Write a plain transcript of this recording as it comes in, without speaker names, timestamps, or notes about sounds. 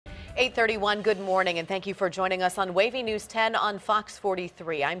8:31, good morning, and thank you for joining us on Wavy News 10 on Fox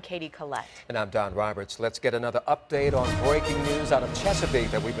 43. I'm Katie Collette. And I'm Don Roberts. Let's get another update on breaking news out of Chesapeake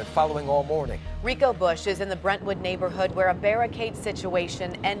that we've been following all morning. Rico Bush is in the Brentwood neighborhood where a barricade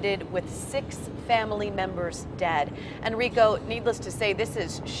situation ended with 6 family members dead. And Rico, needless to say, this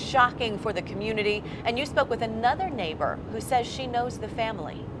is shocking for the community. And you spoke with another neighbor who says she knows the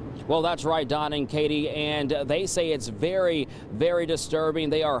family. Well, that's right, Don and Katie, and they say it's very, very disturbing.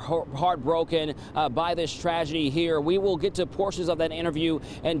 They are heartbroken by this tragedy here. We will get to portions of that interview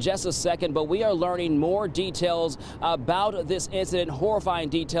in just a second, but we are learning more details about this incident, horrifying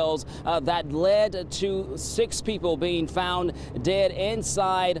details that led to 6 people being found dead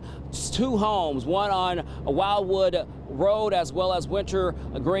inside 2 homes, one on Wildwood Road as well as Winter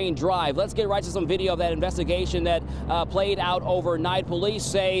Green Drive. Let's get right to some video of that investigation that played out overnight. Police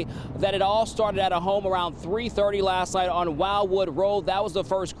say that it all started at a home around 3:30 last night on Wildwood Road. That was the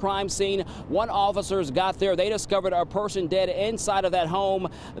first crime scene. One officers got there. They discovered a person dead inside of that home.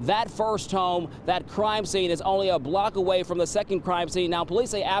 That first home, that crime scene, is only a block away from the second crime scene. Now, police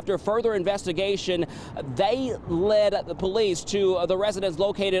say after further investigation, they led the police to the residence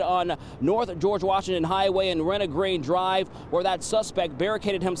located on North George Washington Highway and Winter Green Drive, where that suspect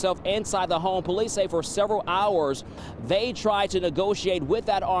barricaded himself inside the home. Police say for several hours they tried to negotiate with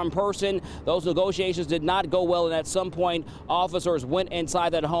that armed person. Those negotiations did not go well, and at some point officers went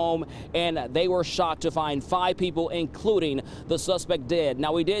inside that home and they were shocked to find 5 people, including the suspect, dead.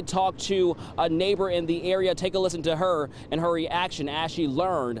 Now, we did talk to a neighbor in the area. Take a listen to her and her reaction as she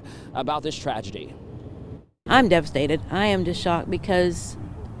learned about this tragedy. I'm devastated. I am just shocked because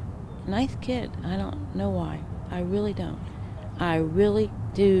nice kid. I don't know why. I really don't. I really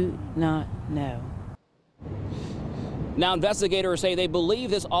do not know. Now, investigators say they believe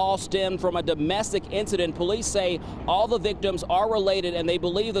this all stemmed from a domestic incident. Police say all the victims are related, and they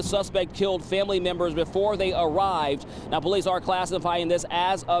believe the suspect killed family members before they arrived. Now, police are classifying this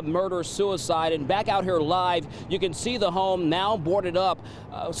as a murder-suicide. And back out here live, you can see the home now boarded up.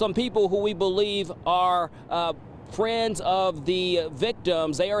 Some people who we believe are friends of the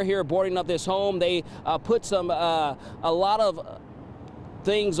victims, they are here boarding up this home. They put a lot of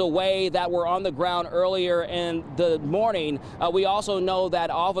things away that were on the ground earlier in the morning. We also know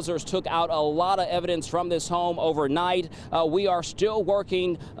that officers took out a lot of evidence from this home overnight. We are still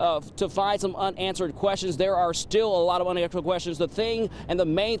working to find some unanswered questions. There are still a lot of unanswered questions. The thing and the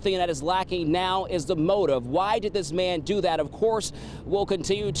main thing that is lacking now is the motive. Why did this man do that? Of course, we'll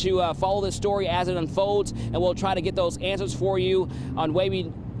continue to follow this story as it unfolds, and we'll try to get those answers for you on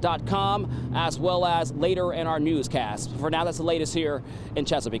Wavy.com as well as later in our newscast. For now, that's the latest here in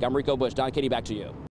Chesapeake. I'm Rico Bush. Don, Katie, back to you.